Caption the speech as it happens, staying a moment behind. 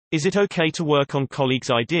Is it okay to work on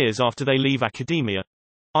colleagues' ideas after they leave academia?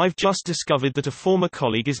 I've just discovered that a former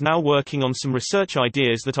colleague is now working on some research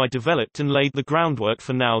ideas that I developed and laid the groundwork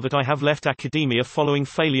for now that I have left academia following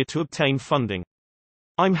failure to obtain funding.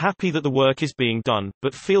 I'm happy that the work is being done,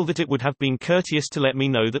 but feel that it would have been courteous to let me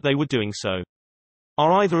know that they were doing so.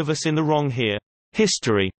 Are either of us in the wrong here?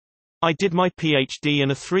 History. I did my PhD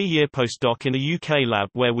and a 3-year postdoc in a UK lab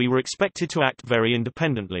where we were expected to act very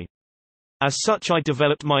independently. As such, I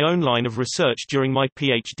developed my own line of research during my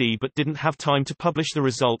PhD but didn't have time to publish the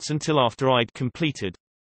results until after I'd completed.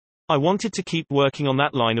 I wanted to keep working on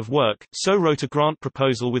that line of work, so wrote a grant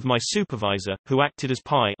proposal with my supervisor, who acted as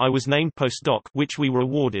PI. I was named postdoc, which we were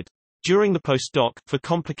awarded. During the postdoc, for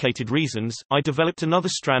complicated reasons, I developed another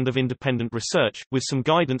strand of independent research, with some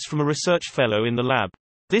guidance from a research fellow in the lab.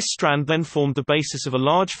 This strand then formed the basis of a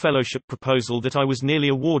large fellowship proposal that I was nearly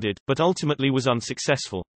awarded, but ultimately was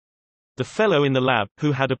unsuccessful. The fellow in the lab,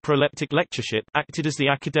 who had a proleptic lectureship, acted as the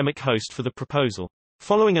academic host for the proposal.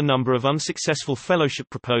 Following a number of unsuccessful fellowship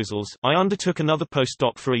proposals, I undertook another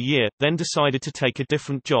postdoc for a year, then decided to take a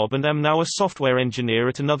different job and am now a software engineer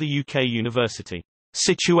at another UK university.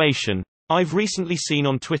 Situation. I've recently seen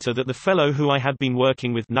on Twitter that the fellow who I had been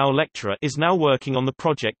working with, now lecturer, is now working on the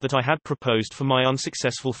project that I had proposed for my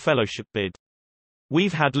unsuccessful fellowship bid.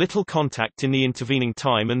 We've had little contact in the intervening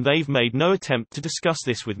time and they've made no attempt to discuss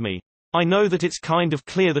this with me. I know that it's kind of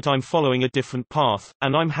clear that I'm following a different path,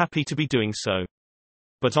 and I'm happy to be doing so.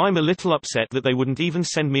 But I'm a little upset that they wouldn't even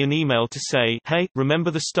send me an email to say, hey,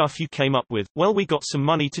 remember the stuff you came up with? Well, we got some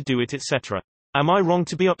money to do it, etc. Am I wrong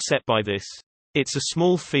to be upset by this? It's a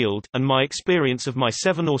small field, and my experience of my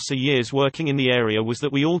 7 or so years working in the area was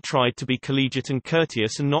that we all tried to be collegiate and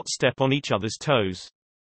courteous and not step on each other's toes.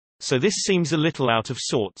 So this seems a little out of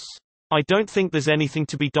sorts. I don't think there's anything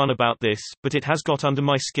to be done about this, but it has got under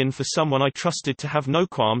my skin for someone I trusted to have no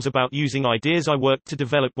qualms about using ideas I worked to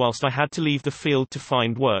develop whilst I had to leave the field to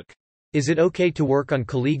find work. Is it okay to work on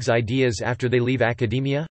colleagues' ideas after they leave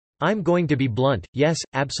academia? I'm going to be blunt, yes,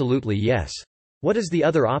 absolutely yes. What is the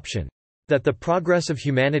other option? That the progress of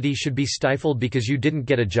humanity should be stifled because you didn't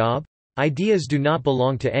get a job? Ideas do not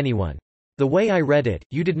belong to anyone. The way I read it,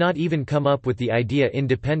 you did not even come up with the idea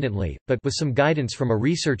independently, but with some guidance from a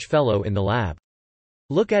research fellow in the lab.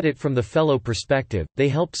 Look at it from the fellow perspective. They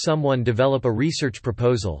helped someone develop a research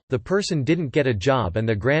proposal, the person didn't get a job and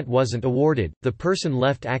the grant wasn't awarded, the person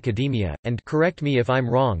left academia, and, correct me if I'm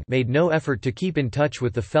wrong, made no effort to keep in touch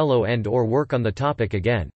with the fellow and/or work on the topic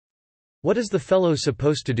again. What is the fellow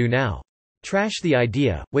supposed to do now? Trash the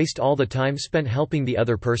idea, waste all the time spent helping the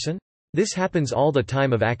other person? This happens all the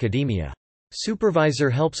time of academia. Supervisor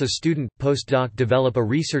helps a student, postdoc develop a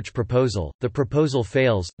research proposal, the proposal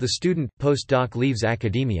fails, the student, postdoc leaves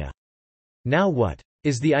academia. Now what?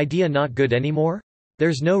 Is the idea not good anymore?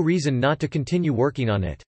 There's no reason not to continue working on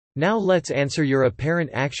it. Now let's answer your apparent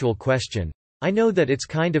actual question. I know that it's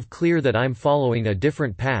kind of clear that I'm following a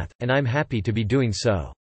different path, and I'm happy to be doing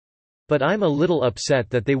so. But I'm a little upset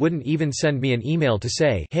that they wouldn't even send me an email to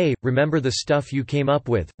say, hey, remember the stuff you came up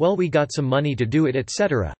with, well, we got some money to do it,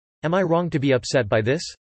 etc. Am I wrong to be upset by this?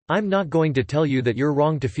 I'm not going to tell you that you're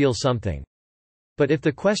wrong to feel something. But if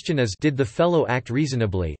the question is, did the fellow act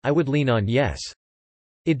reasonably, I would lean on yes.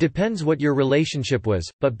 It depends what your relationship was,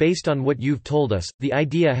 but based on what you've told us, the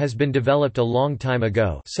idea has been developed a long time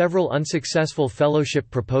ago. Several unsuccessful fellowship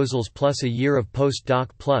proposals plus a year of postdoc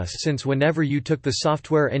plus since whenever you took the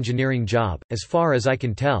software engineering job, as far as I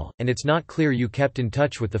can tell, and it's not clear you kept in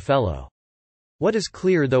touch with the fellow. What is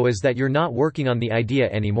clear though is that you're not working on the idea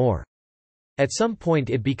anymore. At some point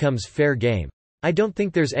it becomes fair game. I don't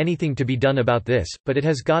think there's anything to be done about this, but it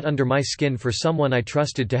has got under my skin for someone I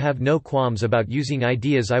trusted to have no qualms about using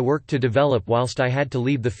ideas I worked to develop whilst I had to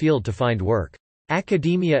leave the field to find work.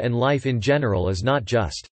 Academia and life in general is not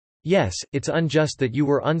just. Yes, it's unjust that you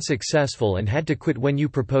were unsuccessful and had to quit when you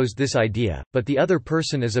proposed this idea, but the other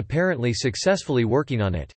person is apparently successfully working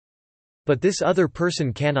on it. But this other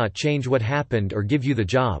person cannot change what happened or give you the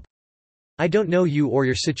job. I don't know you or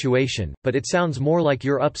your situation, but it sounds more like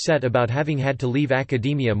you're upset about having had to leave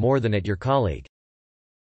academia more than at your colleague.